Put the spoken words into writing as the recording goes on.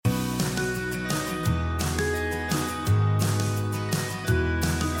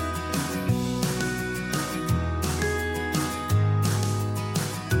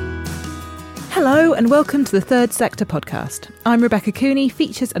Hello and welcome to the Third Sector podcast. I'm Rebecca Cooney,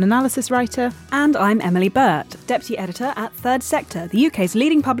 features and analysis writer. And I'm Emily Burt, Deputy Editor at Third Sector, the UK's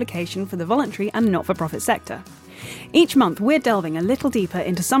leading publication for the voluntary and not-for-profit sector. Each month we're delving a little deeper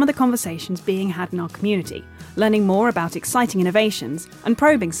into some of the conversations being had in our community, learning more about exciting innovations and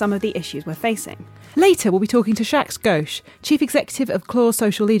probing some of the issues we're facing. Later we'll be talking to Shaks Ghosh, Chief Executive of Claw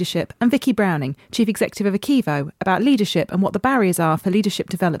Social Leadership, and Vicky Browning, Chief Executive of Akivo, about leadership and what the barriers are for leadership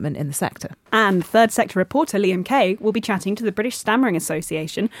development in the sector. And Third Sector reporter Liam Kay will be chatting to the British Stammering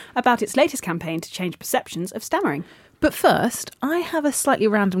Association about its latest campaign to change perceptions of stammering. But first, I have a slightly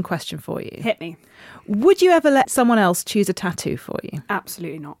random question for you. Hit me. Would you ever let someone else choose a tattoo for you?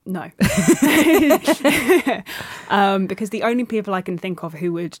 Absolutely not. No. Because the only people I can think of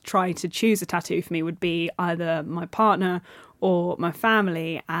who would try to choose a tattoo for me would be either my partner or my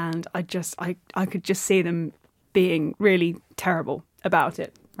family, and I could just see them being really terrible about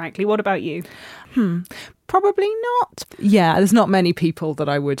it, frankly. What about you? Probably not. Yeah, there's not many people that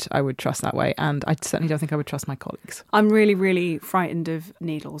I would trust that way, and I certainly don't think I would trust my colleagues. I'm really, really frightened of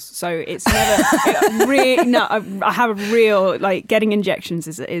needles, so it's never I have a real, getting injections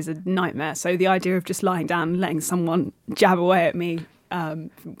is a nightmare. So the idea of just lying down and letting someone jab away at me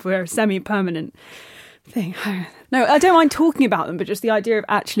for a semi-permanent thing. No, I don't mind talking about them, but just the idea of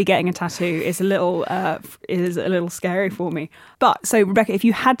actually getting a tattoo is a little scary for me. But so, Rebecca, if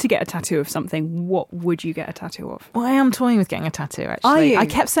you had to get a tattoo of something, what would you get a tattoo of? Well, I am toying with getting a tattoo, actually. Are you? I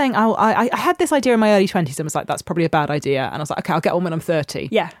kept saying, I had this idea in my early 20s and was like, that's probably a bad idea. And I was like, okay, I'll get one when I'm 30.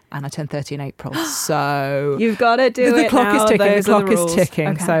 Yeah. And I turned 30 in April. So you've got to do the it clock now. is ticking. Those the clock is ticking.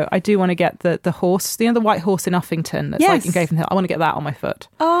 Okay. So I do want to get the horse, the white horse in Uffington that's like in Gaven Hill. I want to get that on my foot.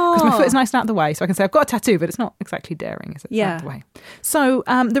 Oh. Because my foot is nice and out of the way. So I can say, I've got a tattoo, but it's not exactly daring, is it? It's out of the way. So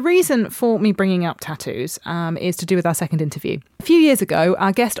the reason for me bringing up tattoos is to do with our second interview. A few years ago,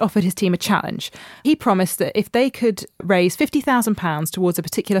 our guest offered his team a challenge. He promised that if they could raise £50,000 towards a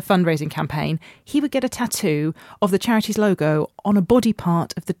particular fundraising campaign, he would get a tattoo of the charity's logo on a body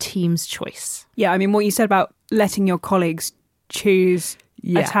part of the team's choice. Yeah, I mean, what you said about letting your colleagues choose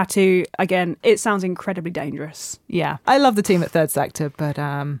a tattoo, again, it sounds incredibly dangerous. Yeah, I love the team at Third Sector, but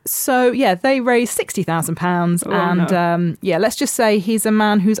they raised £60,000 and let's just say he's a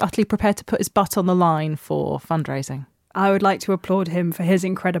man who's utterly prepared to put his butt on the line for fundraising. I would like to applaud him for his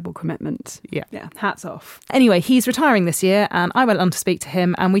incredible commitment. Yeah, hats off. Anyway, he's retiring this year and I went on to speak to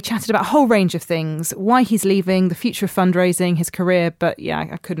him and we chatted about a whole range of things, why he's leaving, the future of fundraising, his career, but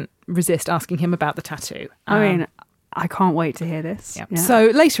I couldn't resist asking him about the tattoo. I can't wait to hear this. Yeah. So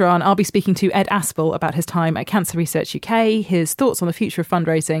later on, I'll be speaking to Ed Aspel about his time at Cancer Research UK, his thoughts on the future of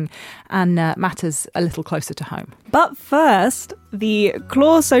fundraising and matters a little closer to home. But first, the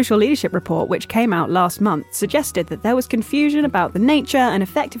Claw Social Leadership Report, which came out last month, suggested that there was confusion about the nature and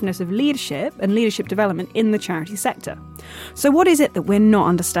effectiveness of leadership and leadership development in the charity sector. So what is it that we're not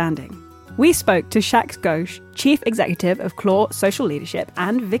understanding? We spoke to Shaks Ghosh, Chief Executive of Claw Social Leadership,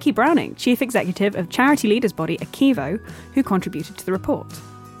 and Vicky Browning, Chief Executive of charity leaders body Akivo, who contributed to the report.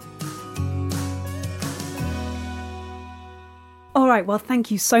 All right, well,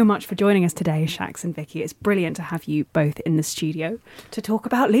 thank you so much for joining us today, Shaks and Vicky. It's brilliant to have you both in the studio to talk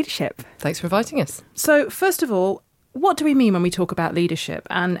about leadership. Thanks for inviting us. So, first of all, what do we mean when we talk about leadership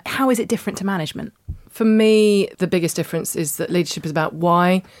and how is it different to management? For me, the biggest difference is that leadership is about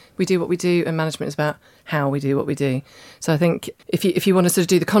why we do what we do and management is about how we do what we do. So I think if you want to sort of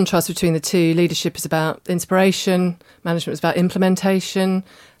do the contrast between the two, leadership is about inspiration, management is about implementation,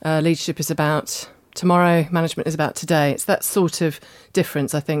 leadership is about tomorrow, management is about today. It's that sort of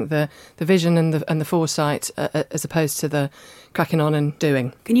difference, I think, the vision and the foresight as opposed to the cracking on and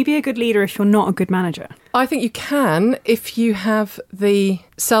doing. Can you be a good leader if you're not a good manager? I think you can if you have the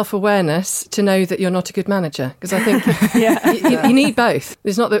self-awareness to know that you're not a good manager. Because I think you need both.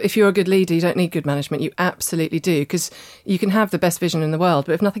 It's not that if you're a good leader, you don't need good management. You absolutely do, because you can have the best vision in the world,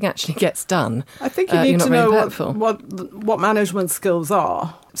 but if nothing actually gets done, I think you need to know really what management skills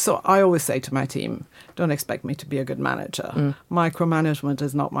are. So I always say to my team, don't expect me to be a good manager. Micromanagement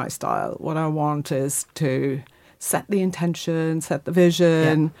is not my style. What I want is to set the intention, set the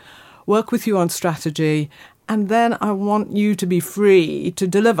vision, work with you on strategy, and then I want you to be free to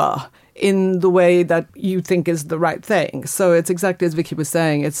deliver in the way that you think is the right thing. So it's exactly as Vicky was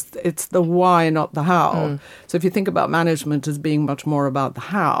saying, it's the why, not the how. So if you think about management as being much more about the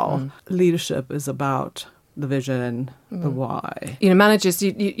how, leadership is about the vision, the why. Managers,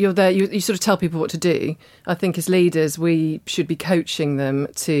 you're there, you sort of tell people what to do. I think as leaders, we should be coaching them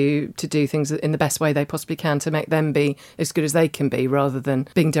to do things in the best way they possibly can to make them be as good as they can be, rather than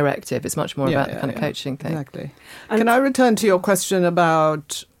being directive. It's much more about the kind of coaching thing. Exactly. Can I return to your question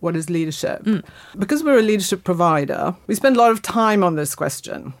about what is leadership? Because we're a leadership provider, we spend a lot of time on this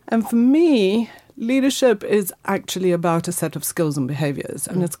question. And for me, leadership is actually about a set of skills and behaviours,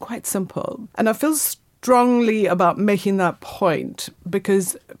 and it's quite simple. And I feel strongly about making that point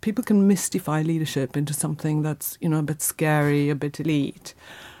because people can mystify leadership into something that's, a bit scary, a bit elite.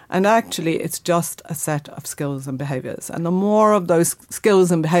 And actually, it's just a set of skills and behaviours. And the more of those skills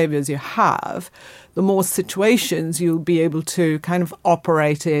and behaviours you have, the more situations you'll be able to kind of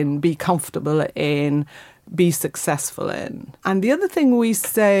operate in, be comfortable in, be successful in. And the other thing we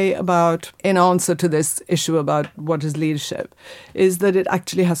say about, in answer to this issue about what is leadership, is that it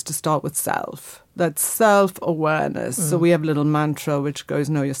actually has to start with self. That's self-awareness. So we have a little mantra which goes,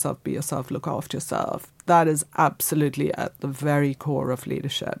 know yourself, be yourself, look after yourself. That is absolutely at the very core of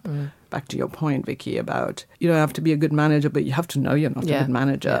leadership. Back to your point, Vicky, about you don't have to be a good manager, but you have to know you're not a good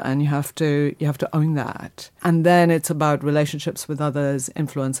manager, and you have to own that. And then it's about relationships with others,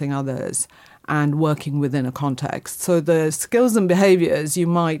 influencing others, and working within a context. So the skills and behaviours you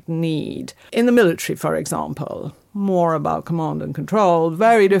might need in the military, for example, more about command and control,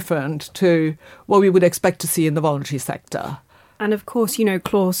 very different to what we would expect to see in the voluntary sector. And of course,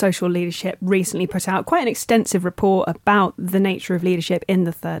 CLAW Social Leadership recently put out quite an extensive report about the nature of leadership in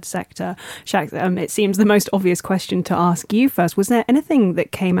the third sector. Shaq, it seems the most obvious question to ask you first. Was there anything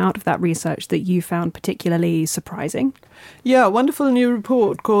that came out of that research that you found particularly surprising? Yeah, a wonderful new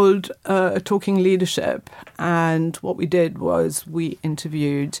report called Talking Leadership. And what we did was we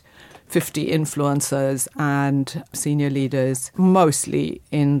interviewed 50 influencers and senior leaders, mostly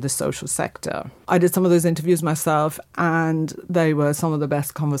in the social sector. I did some of those interviews myself, and they were some of the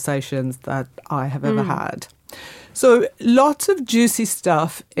best conversations that I have ever had. So lots of juicy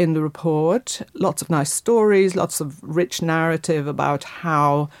stuff in the report, lots of nice stories, lots of rich narrative about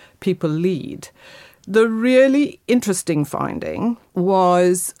how people lead. The really interesting finding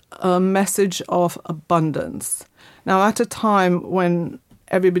was a message of abundance. Now, at a time when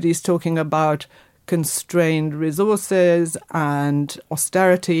everybody's talking about constrained resources and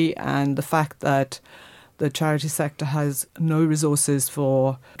austerity and the fact that the charity sector has no resources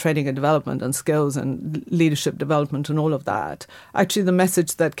for training and development and skills and leadership development and all of that. Actually, the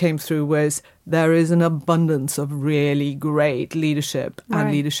message that came through was there is an abundance of really great leadership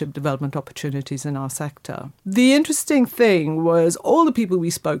and leadership development opportunities in our sector. The interesting thing was all the people we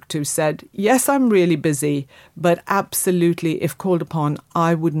spoke to said, yes, I'm really busy, but absolutely, if called upon,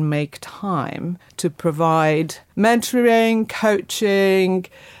 I would make time to provide mentoring, coaching,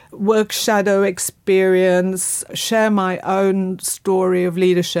 work shadow experience, share my own story of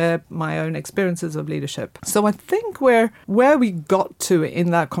leadership, my own experiences of leadership. So I think where we got to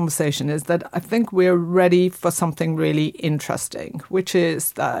in that conversation is that I think we're ready for something really interesting, which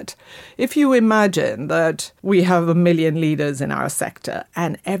is that if you imagine that we have 1 million leaders in our sector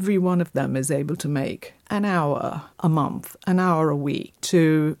and every one of them is able to make an hour a month, an hour a week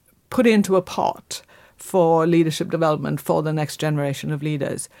to put into a pot for leadership development for the next generation of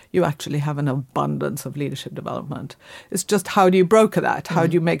leaders, you actually have an abundance of leadership development. It's just how do you broker that? How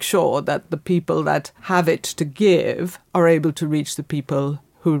do you make sure that the people that have it to give are able to reach the people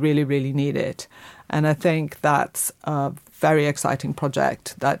who really, really need it? And I think that's a very exciting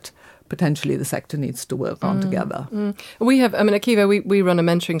project that potentially the sector needs to work on together. We have, at Kiva, we run a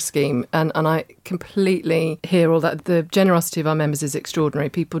mentoring scheme, and I completely hear all that. The generosity of our members is extraordinary.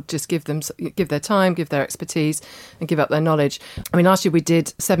 People just give their time, give their expertise, and give up their knowledge. Last year we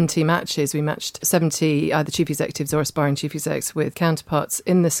did 70 matches. We matched 70 either chief executives or aspiring chief execs with counterparts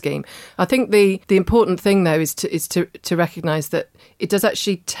in the scheme. I think the important thing, though, is to recognise that it does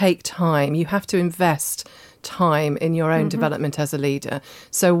actually take time. You have to invest time in your own development as a leader.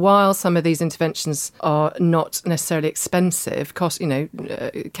 So while some of these interventions are not necessarily expensive,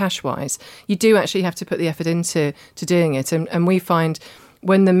 cash-wise, you do actually have to put the effort into doing it. And we find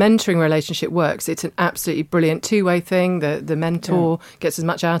when the mentoring relationship works, it's an absolutely brilliant two-way thing. The mentor gets as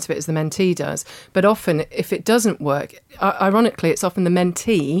much out of it as the mentee does. But often, if it doesn't work, ironically, it's often the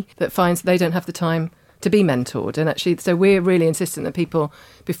mentee that finds they don't have the time to be mentored. And actually, so we're really insistent that people,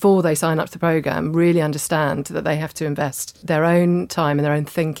 before they sign up to the programme, really understand that they have to invest their own time and their own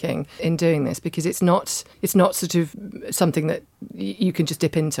thinking in doing this, because it's not sort of something that you can just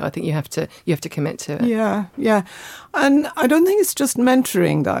dip into. I think you have to commit to it. Yeah. And I don't think it's just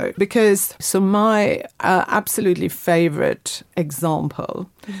mentoring, though, because my absolutely favourite example,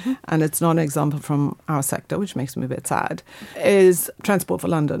 and it's not an example from our sector, which makes me a bit sad, is Transport for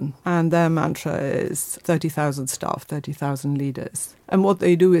London. And their mantra is 30,000 staff, 30,000 leaders. And what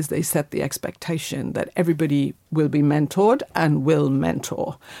they do is they set the expectation that everybody will be mentored and will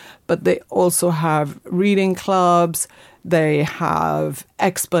mentor. But they also have reading clubs. They have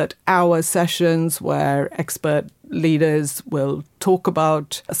expert hour sessions where expert leaders will talk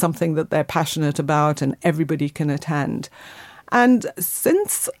about something that they're passionate about and everybody can attend. And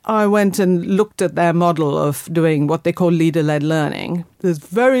since I went and looked at their model of doing what they call leader-led learning, there's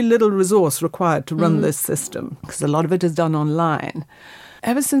very little resource required to run this system because a lot of it is done online.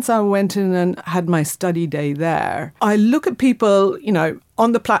 Ever since I went in and had my study day there, I look at people,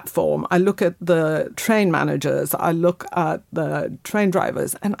 on the platform. I look at the train managers. I look at the train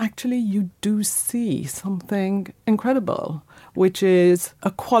drivers. And actually, you do see something incredible, which is a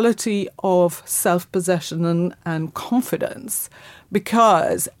quality of self-possession and confidence,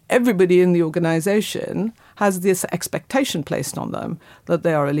 because everybody in the organization has this expectation placed on them that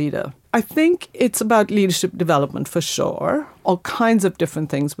they are a leader. I think it's about leadership development for sure, all kinds of different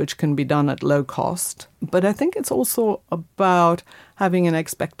things which can be done at low cost. But I think it's also about having an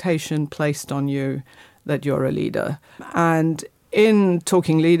expectation placed on you that you're a leader. And in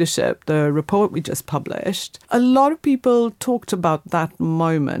Talking Leadership, the report we just published, a lot of people talked about that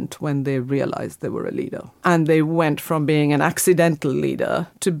moment when they realized they were a leader. And they went from being an accidental leader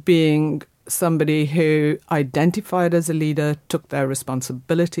to being somebody who identified as a leader, took their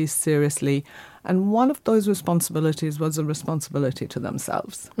responsibilities seriously. And one of those responsibilities was a responsibility to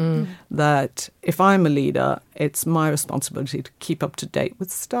themselves. That if I'm a leader, it's my responsibility to keep up to date with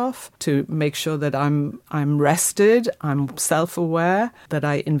stuff, to make sure that I'm rested, I'm self-aware, that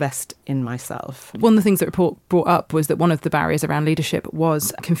I invest in myself. One of the things that the report brought up was that one of the barriers around leadership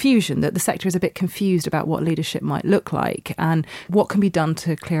was confusion, that the sector is a bit confused about what leadership might look like and what can be done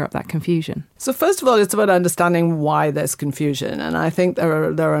to clear up that confusion. So first of all, it's about understanding why there's confusion. And I think there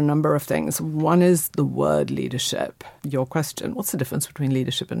are a number of things. One is the word leadership. Your question, what's the difference between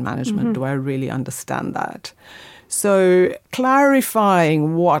leadership and management? Do I really understand that? So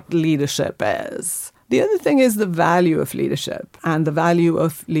clarifying what leadership is. The other thing is the value of leadership and the value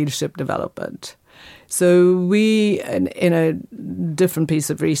of leadership development. So we, in a different piece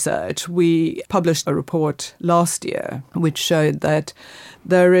of research, we published a report last year which showed that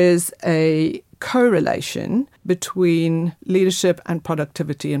there is a correlation between leadership and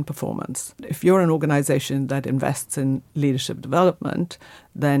productivity and performance. If you're an organization that invests in leadership development,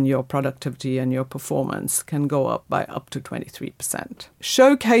 then your productivity and your performance can go up by up to 23%.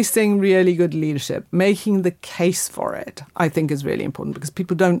 Showcasing really good leadership, making the case for it, I think is really important, because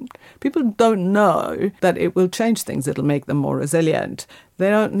people don't know that it will change things. It'll make them more resilient.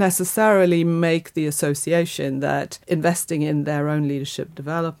 They don't necessarily make the association that investing in their own leadership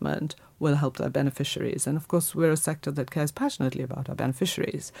development will help their beneficiaries. And of course, we're a sector that cares passionately about our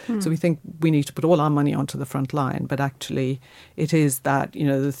beneficiaries. So we think we need to put all our money onto the front line. But actually, it is that,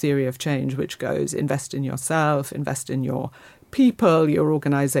 the theory of change, which goes invest in yourself, invest in your people, your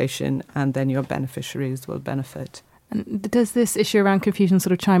organization, and then your beneficiaries will benefit. And does this issue around confusion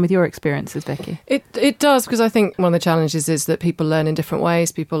sort of chime with your experiences, Vicky? It does, because I think one of the challenges is that people learn in different ways.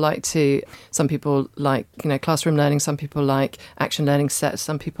 Some people like, classroom learning, some people like action learning sets,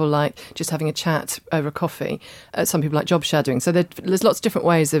 some people like just having a chat over a coffee, some people like job shadowing. So there's lots of different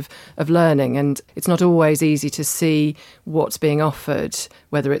ways of learning, and it's not always easy to see what's being offered,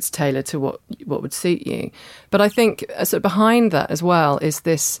 whether it's tailored to what would suit you. But I think sort of behind that as well is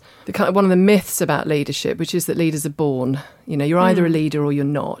one of the myths about leadership, which is that leaders are born. You're either a leader or you're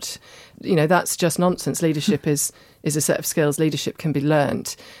not. That's just nonsense. Leadership is a set of skills. Leadership can be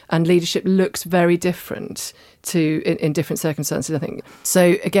learnt, and leadership looks very different in different circumstances, I think.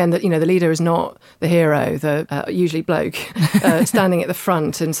 So again, the leader is not the hero, the usually bloke standing at the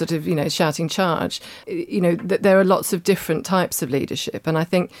front and sort of shouting charge. There are lots of different types of leadership, and I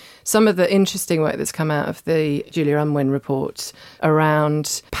think some of the interesting work that's come out of the Julia Unwin report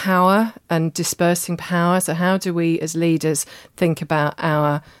around power and dispersing power. So how do we as leaders think about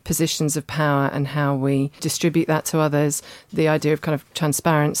our positions positions of power and how we distribute that to others, the idea of kind of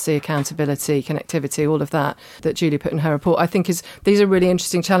transparency, accountability, connectivity, all of that Julia put in her report, I think these are really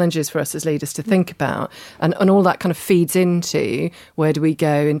interesting challenges for us as leaders to think about. And all that kind of feeds into where do we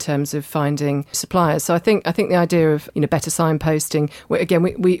go in terms of finding suppliers. So I think the idea of, better signposting, again,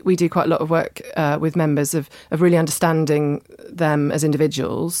 we do quite a lot of work with members of really understanding them as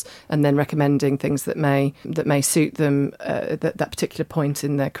individuals and then recommending things that may suit them at that particular point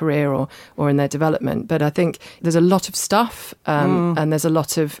in their career or in their development. But I think there's a lot of stuff and there's a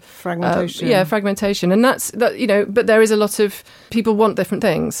lot of fragmentation. Fragmentation, and that's that. But there is a lot of people want different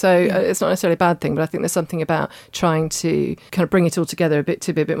things, so it's not necessarily a bad thing. But I think there's something about trying to kind of bring it all together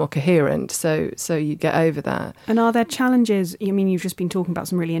to be a bit more coherent, so you get over that. And are there challenges? I mean, you've just been talking about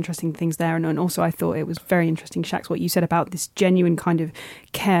some really interesting things there, and also I thought it was very interesting, Shax, what you said about this genuine kind of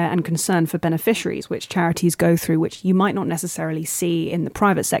care and concern for beneficiaries, which charities go through, which you might not necessarily see in the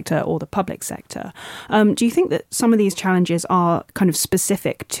private sector or the public sector. Do you think that some of these challenges are kind of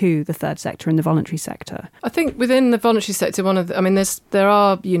specific to the third sector and the voluntary sector? I think within the voluntary sector, there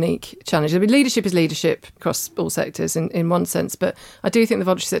are unique challenges. I mean, leadership is leadership across all sectors in one sense, but I do think the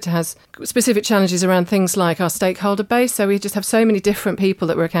voluntary sector has specific challenges around things like our stakeholder base. So we just have so many different people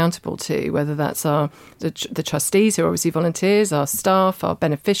that we're accountable to, whether that's the trustees, who are obviously volunteers, our staff, our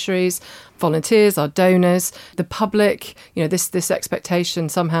beneficiaries, volunteers, our donors, the public. This expectation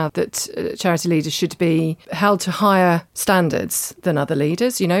somehow that charity leaders should be held to higher standards than other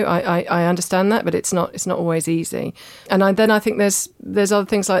leaders. I understand that, but it's not always easy. And I think there's other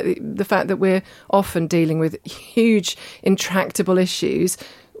things like the fact that we're often dealing with huge intractable issues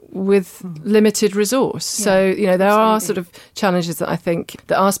with limited resource. Yeah, so, there absolutely are sort of challenges that I think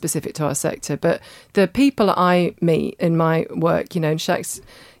that are specific to our sector. But the people I meet in my work, and Shax,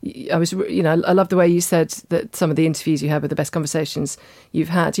 I love the way you said that some of the interviews you had were the best conversations you've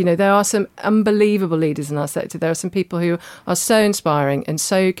had. There are some unbelievable leaders in our sector. There are some people who are so inspiring and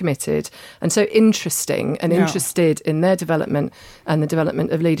so committed and so interesting and interested in their development and the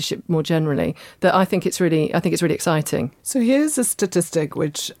development of leadership more generally, that I think it's really exciting. So here's a statistic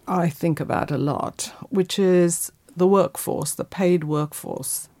which I think about a lot, which is the workforce, the paid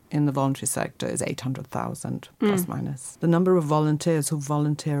workforce in the voluntary sector is 800,000 plus minus. The number of volunteers who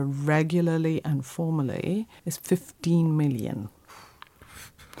volunteer regularly and formally is 15 million.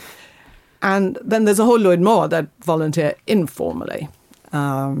 And then there's a whole load more that volunteer informally.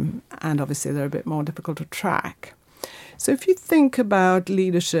 And obviously they're a bit more difficult to track. So if you think about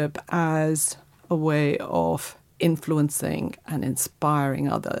leadership as a way of influencing and inspiring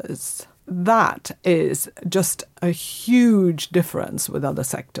others, that is just a huge difference with other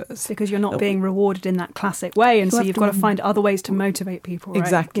sectors. Because you're not being rewarded in that classic way, and so you've got to find other ways to motivate people,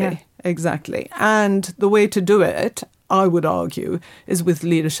 right? Exactly. And the way to do it, I would argue, is with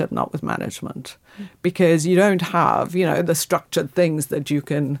leadership, not with management. Because you don't have, the structured things that you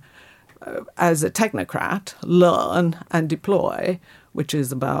can, as a technocrat, learn and deploy, which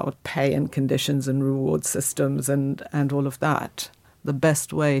is about pay and conditions and reward systems and all of that. The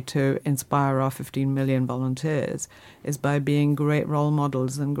best way to inspire our 15 million volunteers is by being great role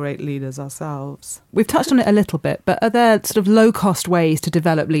models and great leaders ourselves. We've touched on it a little bit, but are there sort of low-cost ways to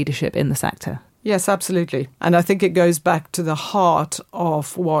develop leadership in the sector? Yes, absolutely. And I think it goes back to the heart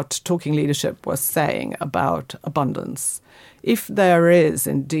of what Talking Leadership was saying about abundance. If there is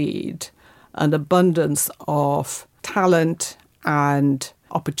indeed an abundance of talent and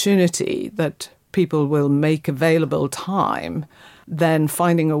opportunity that people will make available time, then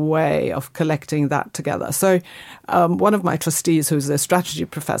finding a way of collecting that together. So one of my trustees, who's a strategy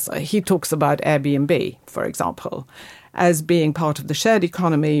professor, he talks about Airbnb, for example, as being part of the shared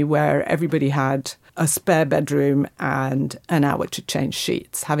economy where everybody had a spare bedroom and an hour to change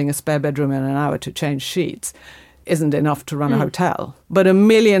sheets. Having a spare bedroom and an hour to change sheets isn't enough to run a hotel. But 1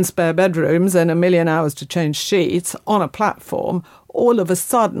 million spare bedrooms and 1 million hours to change sheets on a platform, all of a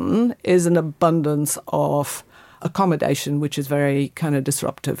sudden is an abundance of accommodation, which is very kind of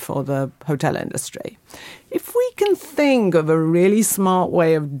disruptive for the hotel industry. If we can think of a really smart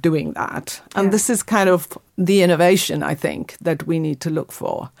way of doing that, and this is kind of the innovation, I think, that we need to look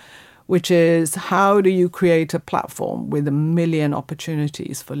for, which is how do you create a platform with 1 million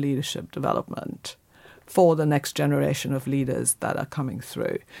opportunities for leadership development for the next generation of leaders that are coming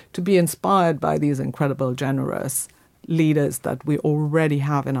through, to be inspired by these incredible, generous leaders that we already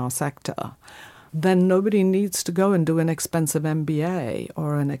have in our sector. Then nobody needs to go and do an expensive MBA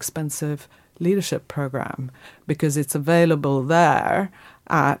or an expensive leadership program, because it's available there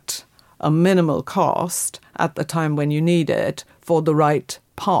at a minimal cost at the time when you need it for the right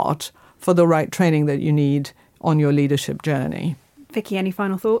part, for the right training that you need on your leadership journey. Vicky, any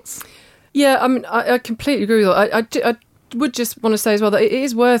final thoughts? Yeah, I mean, I completely agree with that. I would just want to say as well that it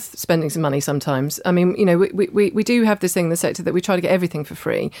is worth spending some money sometimes. I mean, we do have this thing in the sector that we try to get everything for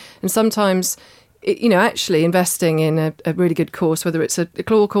free. And sometimes, actually investing in a really good course, whether it's a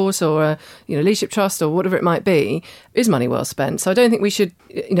CLAW course or a leadership trust or whatever it might be, is money well spent. So I don't think we should,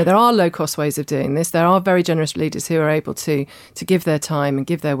 there are low-cost ways of doing this. There are very generous leaders who are able to give their time and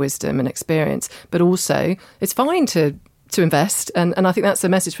give their wisdom and experience. But also, it's fine to invest. And I think that's a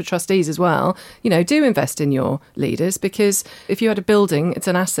message for trustees as well. Do invest in your leaders, because if you had a building, it's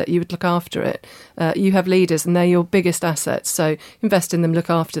an asset, you would look after it. You have leaders and they're your biggest assets. So invest in them, look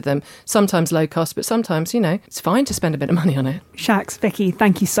after them. Sometimes low cost, but sometimes, it's fine to spend a bit of money on it. Shax, Vicky,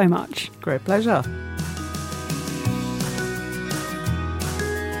 thank you so much. Great pleasure.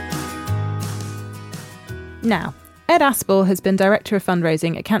 Now, Ed Aspel has been Director of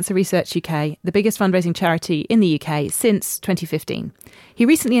Fundraising at Cancer Research UK, the biggest fundraising charity in the UK, since 2015. He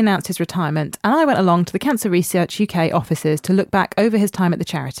recently announced his retirement, and I went along to the Cancer Research UK offices to look back over his time at the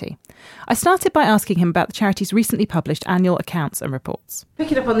charity. I started by asking him about the charity's recently published annual accounts and reports.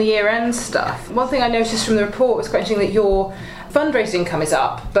 Picking up on the year-end stuff, one thing I noticed from the report was quite interesting that your fundraising income is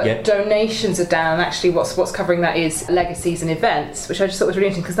up, but donations are down, and actually what's covering that is legacies and events, which I just thought was really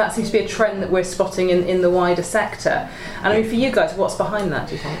interesting, because that seems to be a trend that we're spotting in the wider sector. And I mean, for you guys, what's behind that,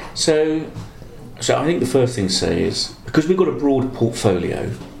 do you think? So I think the first thing to say is, because we've got a broad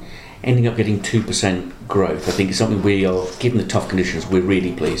portfolio, ending up getting 2% growth, I think is something we are, given the tough conditions, we're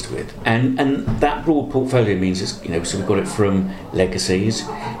really pleased with. And that broad portfolio means, so we've got it from legacies,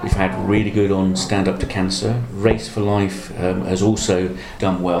 we've had really good on Stand Up to Cancer, Race for Life has also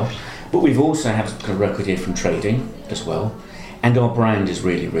done well, but we've also had a record year from trading as well, and our brand is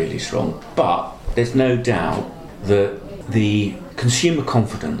really, really strong. But there's no doubt that the consumer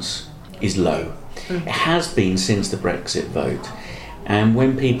confidence is low. It has been since the Brexit vote. And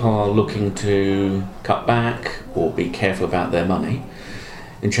when people are looking to cut back or be careful about their money,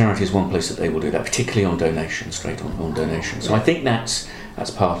 then charity is one place that they will do that, particularly on donations, straight on donations. So I think that's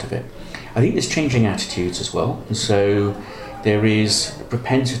part of it. I think there's changing attitudes as well. And so there is a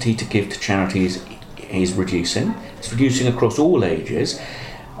propensity to give to charities is reducing. It's reducing across all ages.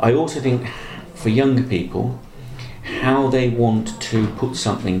 I also think for younger people, how they want to put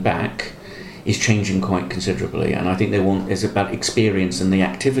something back is changing quite considerably, and I think it's about experience and the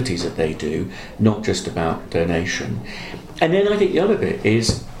activities that they do, not just about donation. And then I think the other bit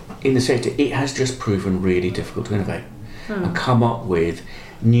is, in the sector, it has just proven really difficult to innovate and come up with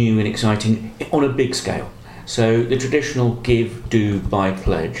new and exciting on a big scale. So the traditional give, do, buy,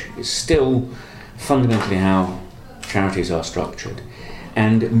 pledge is still fundamentally how charities are structured,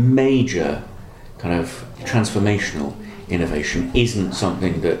 and major kind of transformational innovation isn't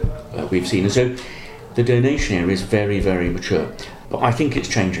something that we've seen. And so the donation area is very, very mature. But I think it's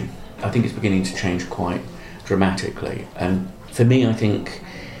changing. I think it's beginning to change quite dramatically. And for me, I think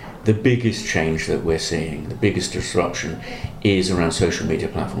the biggest change that we're seeing, the biggest disruption, is around social media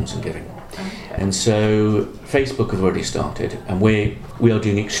platforms and giving. And so Facebook have already started, and we are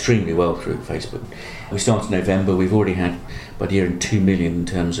doing extremely well through Facebook. We started in November. We've already had, by the year, 2 million in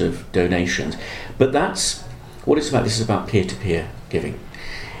terms of donations. But that's what it's about. This is about peer-to-peer giving,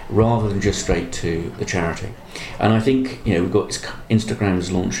 rather than just straight to the charity. And I think, we've got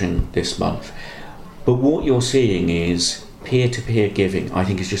Instagram's launching this month. But what you're seeing is peer-to-peer giving, I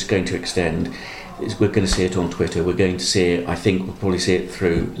think, is just going to extend. We're going to see it on Twitter. We're going to see it, I think we'll probably see it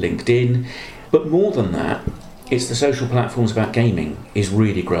through LinkedIn. But more than that, it's the social platforms about gaming is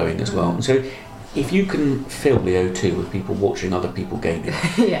really growing as well. And so if you can fill the O2 with people watching other people gaming,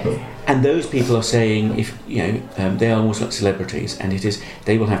 and those people are saying, they are almost like celebrities, and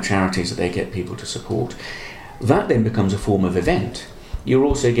they will have charities that they get people to support. That then becomes a form of event. You're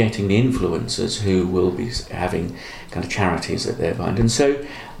also getting the influencers who will be having kind of charities that they're behind. And so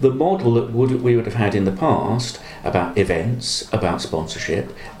the model that we would have had in the past about events, about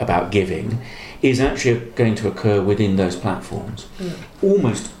sponsorship, about giving, is actually going to occur within those platforms.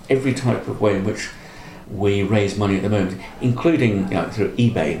 Almost every type of way in which we raise money at the moment, including through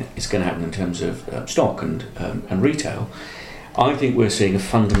eBay, it's going to happen in terms of stock and retail. I think we're seeing a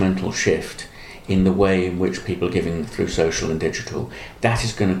fundamental shift in the way in which people are giving through social and digital. That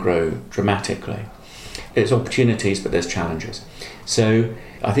is going to grow dramatically. There's opportunities, but there's challenges. So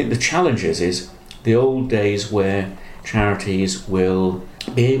I think the challenges is the old days where charities will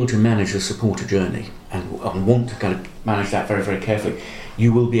be able to manage the supporter journey and want to kind of manage that very, very carefully.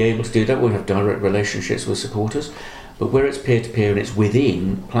 You will be able to do that. We'll have direct relationships with supporters. But where it's peer-to-peer and it's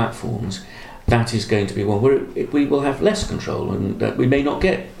within platforms, that is going to be one where we will have less control, and we may not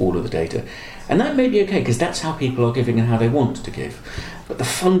get all of the data. And that may be okay, because that's how people are giving and how they want to give. But the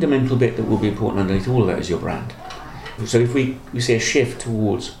fundamental bit that will be important underneath all of that is your brand. So if we see a shift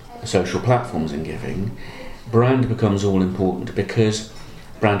towards social platforms in giving, brand becomes all important, because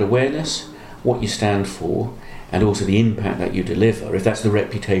brand awareness, what you stand for, and also the impact that you deliver, if that's the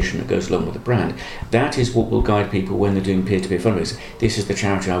reputation that goes along with the brand, that is what will guide people when they're doing peer-to-peer fundraising. This is the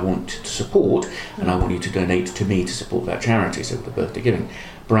charity I want to support, and I want you to donate to me to support that charity, so the birthday giving.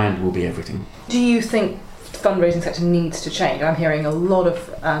 Brand will be everything. Do you think the fundraising sector needs to change? I'm hearing a lot of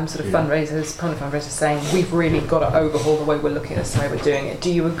fundraisers, public fundraisers saying we've really got to overhaul the way we're looking at this, the way we're doing it.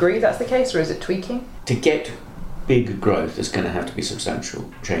 Do you agree that's the case, or is it tweaking? To get big growth, there's going to have to be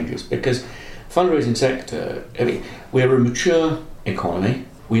substantial changes, because fundraising sector, we're a mature economy.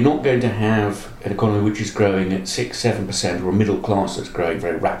 We're not going to have an economy which is growing at 6-7%, or a middle class that's growing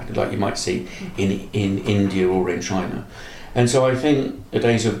very rapidly, like you might see in India or in China. And so I think the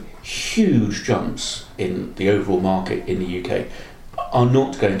days of huge jumps in the overall market in the UK are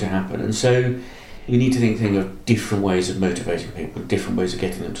not going to happen. And so you need to think of different ways of motivating people, different ways of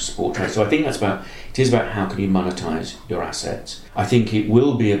getting them to support trade. So I think it is about how can you monetize your assets. I think it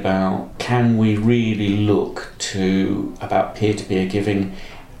will be about, can we really look to about peer-to-peer giving,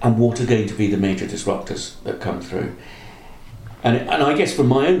 and what are going to be the major disruptors that come through. And I guess from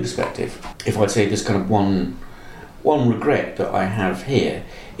my own perspective, if I'd say there's kind of one regret that I have here,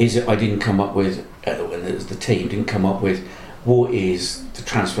 is that I didn't come up with, the team didn't come up with, what is the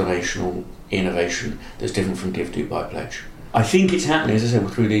transformational innovation that's different from Give, Do, Buy, Pledge. I think it's happening, as I said,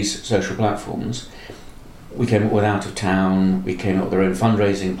 through these social platforms. We came up with Out of Town, we came up with our own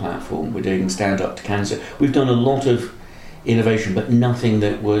fundraising platform, we're doing Stand Up to Cancer. We've done a lot of innovation, but nothing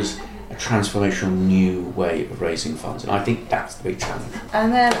that was a transformational new way of raising funds, and I think that's the big challenge.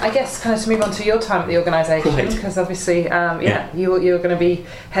 And then I guess kind of to move on to your time at the organisation, because obviously you're going to be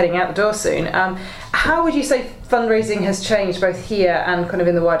heading out the door soon. How would you say fundraising has changed both here and kind of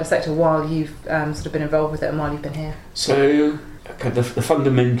in the wider sector while you've sort of been involved with it and while you've been here? So the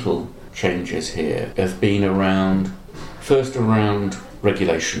fundamental changes here have been around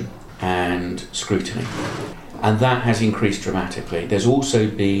regulation and scrutiny, and that has increased dramatically. There's also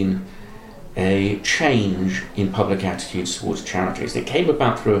been a change in public attitudes towards charities. It came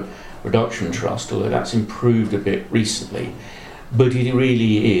about through a reduction trust, although that's improved a bit recently. But it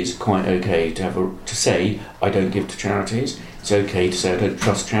really is quite okay to say I don't give to charities. It's okay to say I don't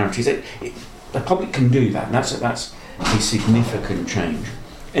trust charities. The public can do that, and that's a significant change.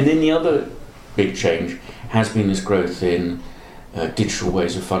 And then the other big change has been this growth in digital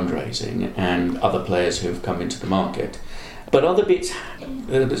ways of fundraising and other players who have come into the market. But other bits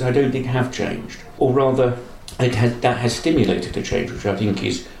I don't think have changed, or rather that has stimulated a change, which I think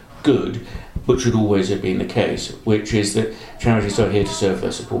is good, but should always have been the case, which is that charities are here to serve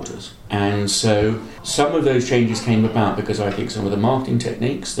their supporters. And so some of those changes came about because I think some of the marketing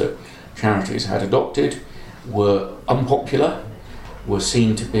techniques that charities had adopted were unpopular, were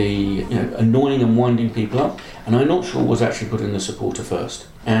seen to be annoying and winding people up, and I'm not sure was actually putting the supporter first.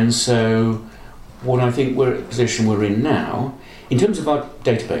 And so what I think we're at the position we're in now, in terms of our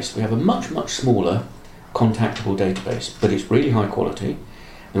database, we have a much, much smaller contactable database, but it's really high quality.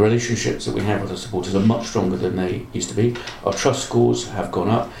 The relationships that we have with our supporters are much stronger than they used to be. Our trust scores have gone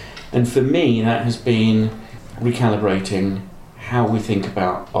up, and for me that has been recalibrating how we think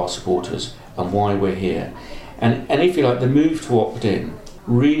about our supporters and why we're here. And if you like, the move to opt-in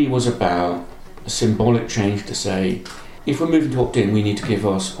really was about a symbolic change to say, if we're moving to opt-in, we need to give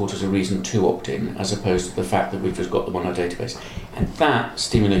our supporters a reason to opt-in, as opposed to the fact that we've just got them on our database. And that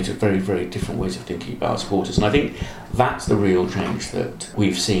stimulated very, very different ways of thinking about our supporters. And I think that's the real change that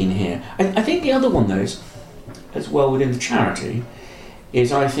we've seen here. I think the other one, though, is, as well within the charity,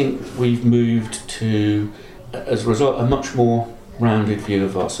 is I think we've moved to, as a result, a much more rounded view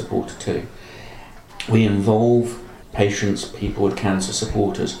of our supporter too. We involve patients, people with cancer,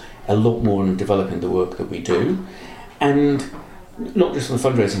 supporters, a lot more in developing the work that we do. And not just from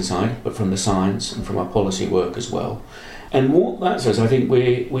the fundraising side, but from the science and from our policy work as well. And what that says, I think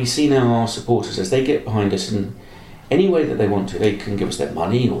we see now our supporters, as they get behind us in any way that they want to, they can give us their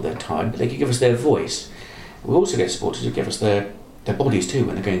money or their time, but they can give us their voice. We also get supporters who give us their bodies too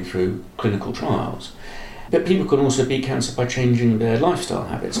when they're going through clinical trials. But people can also beat cancer by changing their lifestyle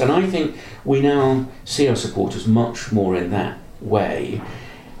habits. And I think we now see our supporters much more in that way.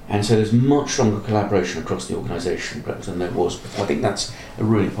 And so there's much stronger collaboration across the organisation perhaps than there was before. I think that's a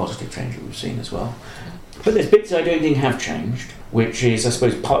really positive change that we've seen as well. But there's bits I don't think have changed, which is, I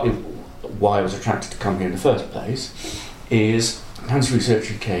suppose, partly why I was attracted to the company in the first place, is Cancer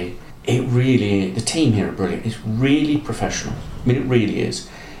Research UK. The team here are brilliant. It's really professional. I mean, it really is.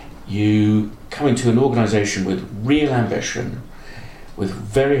 You come into an organisation with real ambition, with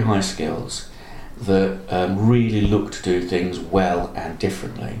very high skills, that really look to do things well and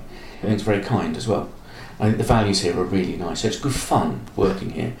differently. I think it's very kind as well. I think the values here are really nice. So it's good fun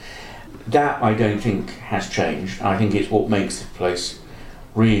working here. That I don't think has changed. I think it's what makes the place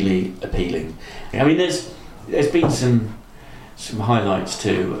really appealing. I mean, there's been some highlights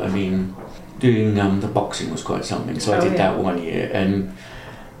too. I mean, doing the boxing was quite something. So I did that 1 year, and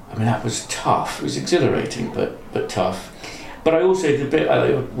I mean that was tough. It was exhilarating, but tough. But I also did a bit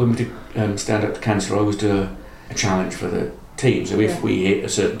when we did stand up to cancer. I always do a challenge for the team. So if we hit a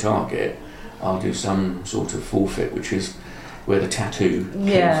certain target, I'll do some sort of forfeit, which is where the tattoo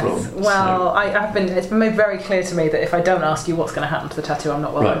came from. Well, it's been made very clear to me that if I don't ask you what's going to happen to the tattoo, I'm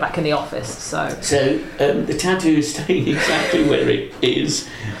not welcome back in the office. So the tattoo is staying exactly where it is.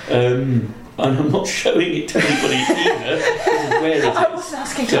 And I'm not showing it to anybody either. This is where it is. I wasn't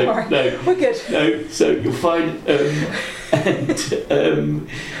asking, don't worry. No, we're good. No, so you'll find...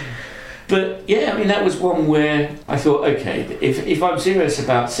 But yeah, I mean, that was one where I thought, okay, if I'm serious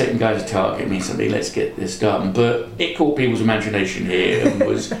about setting guys a target, it means something, let's get this done. But it caught people's imagination here and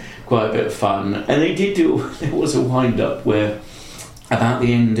was quite a bit of fun. And there was a wind-up where about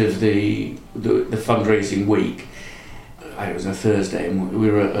the end of the fundraising week, it was a Thursday, and we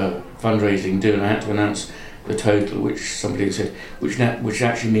were at a fundraising do, and I had to announce the total, which somebody said, which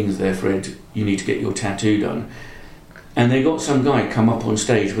actually means there, Fred, you need to get your tattoo done. And they got some guy come up on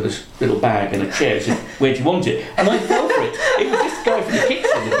stage with a little bag and a chair and said, where do you want it? And I fell for it. It was just a guy from the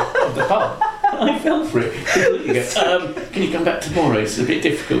kitchen of the pub. I fell for it. Can you come back tomorrow? It's a bit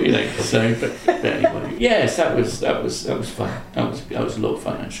difficult, you know. So, but anyway, yes, that was fun. That was a lot of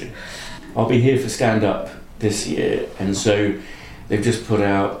fun, actually. I'll be here for stand up this year, and so they've just put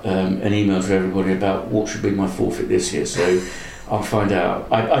out an email to everybody about what should be my forfeit this year. So I'll find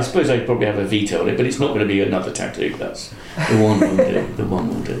out. I suppose I probably have a veto on it, but it's not going to be another tattoo. That's the one we'll do. The one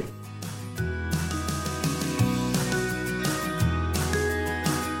we'll do.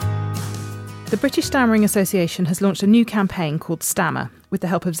 The British Stammering Association has launched a new campaign called Stammer, with the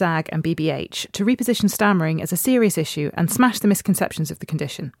help of ZAG and BBH, to reposition stammering as a serious issue and smash the misconceptions of the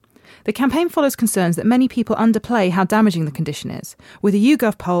condition. The campaign follows concerns that many people underplay how damaging the condition is, with a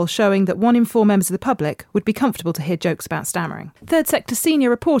YouGov poll showing that 1 in 4 members of the public would be comfortable to hear jokes about stammering. Third Sector senior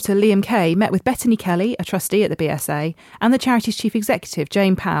reporter Liam Kay met with Bethany Kelly, a trustee at the BSA, and the charity's chief executive,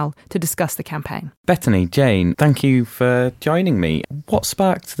 Jane Powell, to discuss the campaign. Bethany, Jane, thank you for joining me. What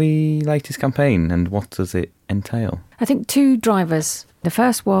sparked the latest campaign and what does it entail? I think 2 drivers. The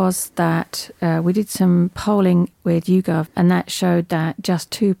first was that we did some polling with YouGov, and that showed that just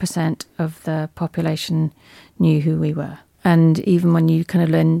 2% of the population knew who we were. And even when you kind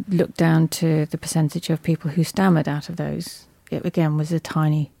of then look down to the percentage of people who stammered out of those, it again was a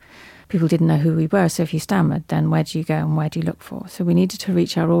tiny... People didn't know who we were, so if you stammered, then where do you go and where do you look for? So we needed to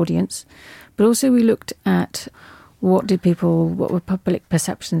reach our audience. But also we looked at what were public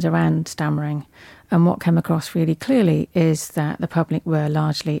perceptions around stammering. And what came across really clearly is that the public were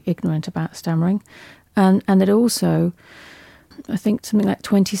largely ignorant about stammering. And that also, I think something like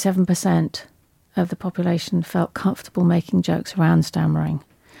 27% of the population felt comfortable making jokes around stammering.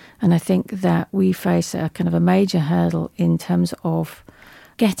 And I think that we face a kind of a major hurdle in terms of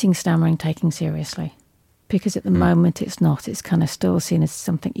getting stammering taken seriously. Because at the moment it's not. It's kind of still seen as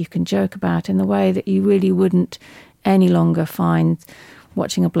something you can joke about in the way that you really wouldn't any longer find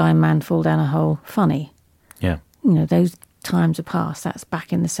watching a blind man fall down a hole funny. Yeah. You know, those times are past. That's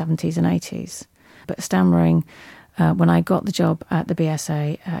back in the 70s and 80s. But stammering, when I got the job at the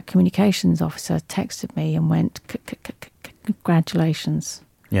BSA, a communications officer texted me and went, congratulations.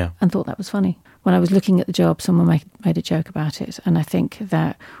 Yeah. And thought that was funny. When I was looking at the job, someone made a joke about it. And I think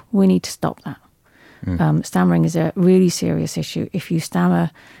that we need to stop that. Stammering is a really serious issue. If you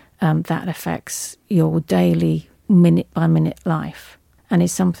stammer, that affects your daily minute-by-minute life. And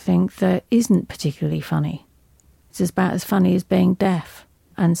is something that isn't particularly funny. It's about as funny as being deaf.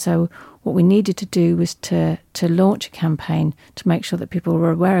 And so what we needed to do was to launch a campaign to make sure that people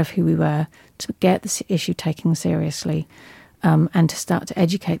were aware of who we were, to get this issue taken seriously, and to start to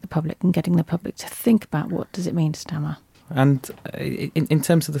educate the public and getting the public to think about what does it mean to stammer. And in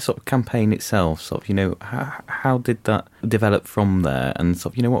terms of the sort of campaign itself, sort of, you know, how did that develop from there? And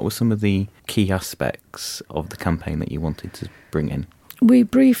sort of, you know, what were some of the key aspects of the campaign that you wanted to bring in? We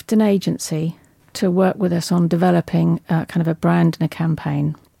briefed an agency to work with us on developing kind of a brand and a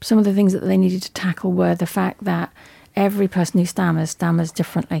campaign. Some of the things that they needed to tackle were the fact that every person who stammers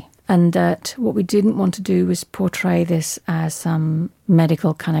differently. and that what we didn't want to do was portray this as some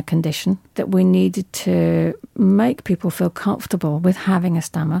medical kind of condition, that we needed to make people feel comfortable with having a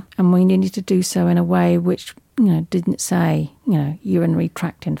stammer, and we needed to do so in a way which, didn't say, urinary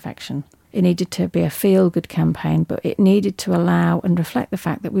tract infection. It needed to be a feel-good campaign, but it needed to allow and reflect the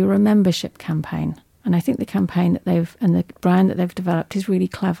fact that we were a membership campaign. And I think the campaign that and the brand that they've developed is really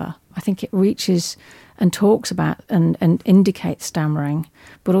clever. I think it reaches and talks about and indicates stammering,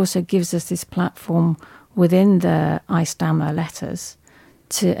 but also gives us this platform within the I Stammer letters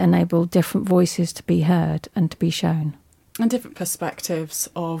to enable different voices to be heard and to be shown. And different perspectives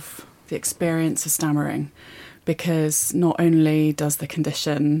of the experience of stammering, because not only does the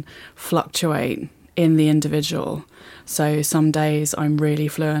condition fluctuate in the individual, so some days I'm really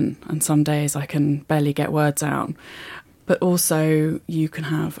fluent and some days I can barely get words out, but also you can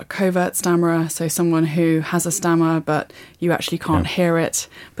have a covert stammerer, so someone who has a stammer but you actually can't hear it,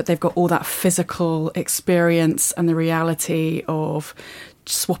 but they've got all that physical experience and the reality of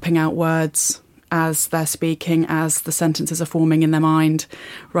swapping out words as they're speaking, as the sentences are forming in their mind,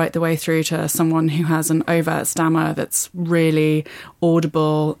 right the way through to someone who has an overt stammer that's really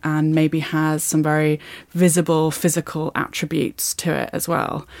audible and maybe has some very visible physical attributes to it as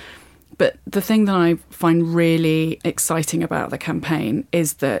well. But the thing that I find really exciting about the campaign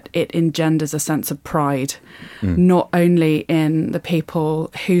is that it engenders a sense of pride, not only in the people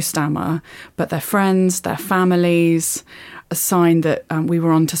who stammer, but their friends, their families. A sign that we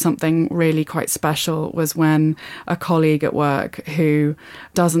were onto something really quite special was when a colleague at work who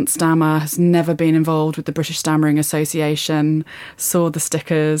doesn't stammer, has never been involved with the British Stammering Association, saw the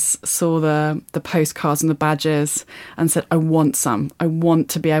stickers, saw the postcards and the badges and said, I want some. I want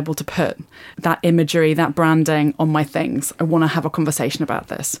to be able to put that imagery, that branding on my things. I want to have a conversation about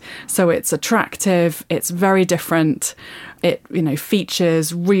this. So it's attractive. It's very different. It,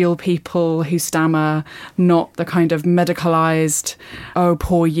 features real people who stammer, not the kind of medicalised, oh,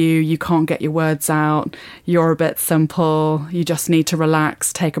 poor you can't get your words out, you're a bit simple, you just need to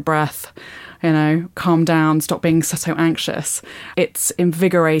relax, take a breath, calm down, stop being so anxious. It's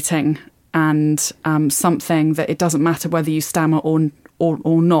invigorating and something that it doesn't matter whether you stammer or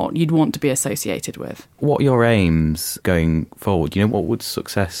not, you'd want to be associated with. What are your aims going forward? What would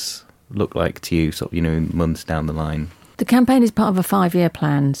success look like to you, months down the line? The campaign is part of a 5-year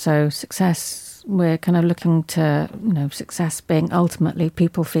plan, so success, we're kind of looking to, success being ultimately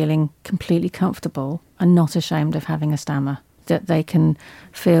people feeling completely comfortable and not ashamed of having a stammer, that they can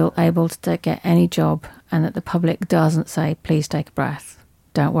feel able to get any job and that the public doesn't say, please take a breath,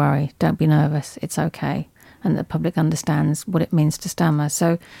 don't worry, don't be nervous, it's okay, and the public understands what it means to stammer.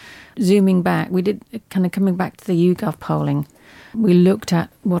 So zooming back, we did kind of coming back to the YouGov polling, we looked at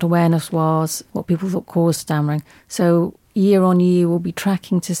what awareness was, what people thought caused stammering. So year on year, we'll be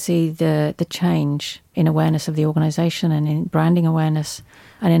tracking to see the change in awareness of the organisation and in branding awareness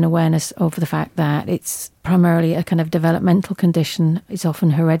and in awareness of the fact that it's primarily a kind of developmental condition. It's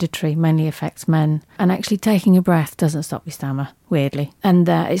often hereditary, mainly affects men. And actually taking a breath doesn't stop you stammer, weirdly. And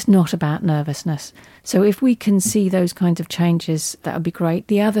it's not about nervousness. So if we can see those kinds of changes, that would be great.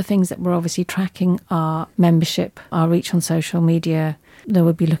 The other things that we're obviously tracking are membership, our reach on social media. They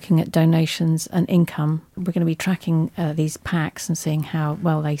would be looking at donations and income. We're going to be tracking these packs and seeing how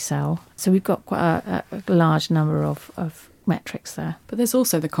well they sell. So we've got quite a large number of metrics there. But there's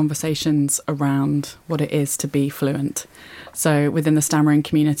also the conversations around what it is to be fluent. So within the stammering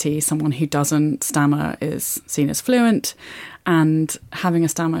community, someone who doesn't stammer is seen as fluent, and having a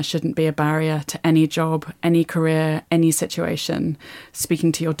stammer shouldn't be a barrier to any job, any career, any situation.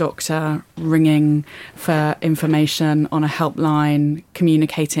 Speaking to your doctor, ringing for information on a helpline,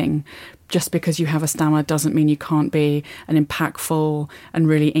 communicating. Just because you have a stammer doesn't mean you can't be an impactful and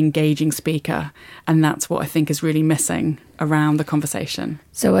really engaging speaker. And that's what I think is really missing around the conversation.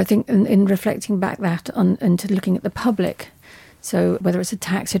 So I think in reflecting back that on into looking at the public, so whether it's a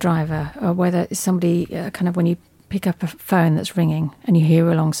taxi driver or whether it's somebody kind of when you pick up a phone that's ringing and you hear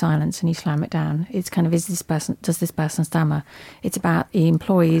a long silence and you slam it down, it's kind of, does this person stammer? It's about the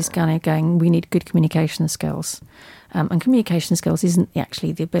employees kind of going, we need good communication skills. And communication skills isn't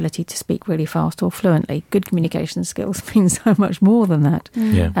actually the ability to speak really fast or fluently. Good communication skills means so much more than that.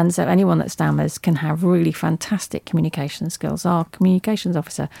 Yeah. And so anyone that stammers can have really fantastic communication skills. Our communications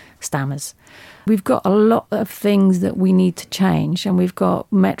officer stammers. We've got a lot of things that we need to change, and we've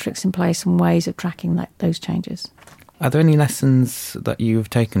got metrics in place and ways of tracking those changes. Are there any lessons that you've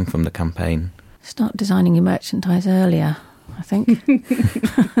taken from the campaign? Start designing your merchandise earlier, I think.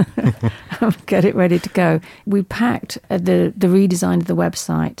 Get it ready to go. We packed the redesign of the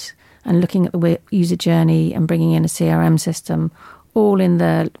website and looking at the user journey and bringing in a CRM system all in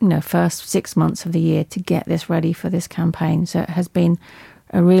the first 6 months of the year to get this ready for this campaign. So it has been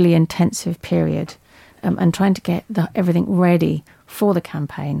a really intensive period, and trying to get everything ready for the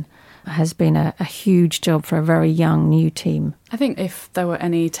campaign has been a huge job for a very young new team. I think if there were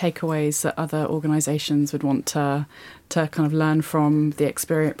any takeaways that other organisations would want to kind of learn from the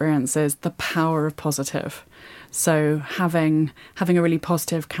experience is the power of positive. So having a really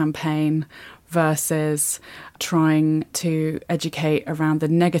positive campaign versus trying to educate around the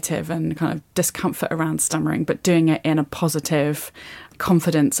negative and kind of discomfort around stammering, but doing it in a positive,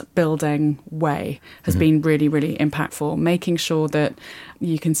 confidence-building way has been really, really impactful. Making sure that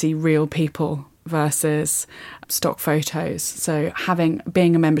you can see real people versus stock photos. So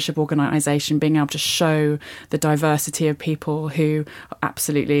being a membership organisation, being able to show the diversity of people who are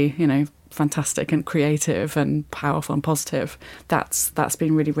absolutely, fantastic and creative and powerful and positive. That's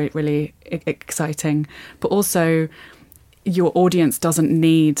been really, really, really exciting. But also, your audience doesn't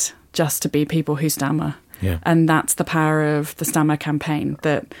need just to be people who stammer. Yeah. And that's the power of the Stammer campaign,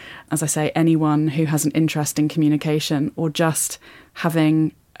 that, as I say, anyone who has an interest in communication or just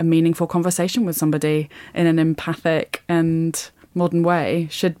having a meaningful conversation with somebody in an empathic and modern way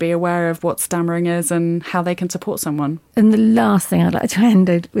should be aware of what stammering is and how they can support someone. And the last thing I'd like to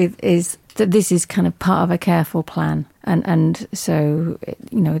end with is that this is kind of part of a careful plan. And so,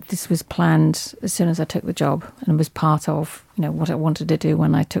 this was planned as soon as I took the job, and was part of, what I wanted to do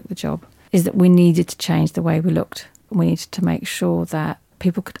when I took the job, is that we needed to change the way we looked. We needed to make sure that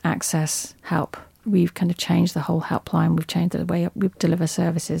people could access help. We've kind of changed the whole helpline. We've changed the way we deliver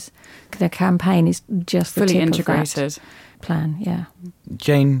services. The campaign is just the fully tip integrated of that plan. Yeah.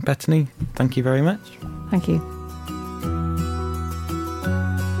 Jane Bettany, thank you very much. Thank you.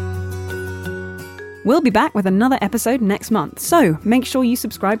 We'll be back with another episode next month. So make sure you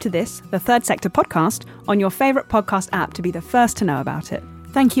subscribe to this, the Third Sector podcast, on your favourite podcast app to be the first to know about it.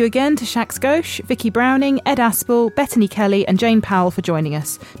 Thank you again to Shax Ghosh, Vicky Browning, Ed Aspel, Bethany Kelly and Jane Powell for joining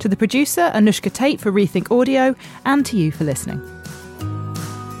us, to the producer Anushka Tate for Rethink Audio, and to you for listening.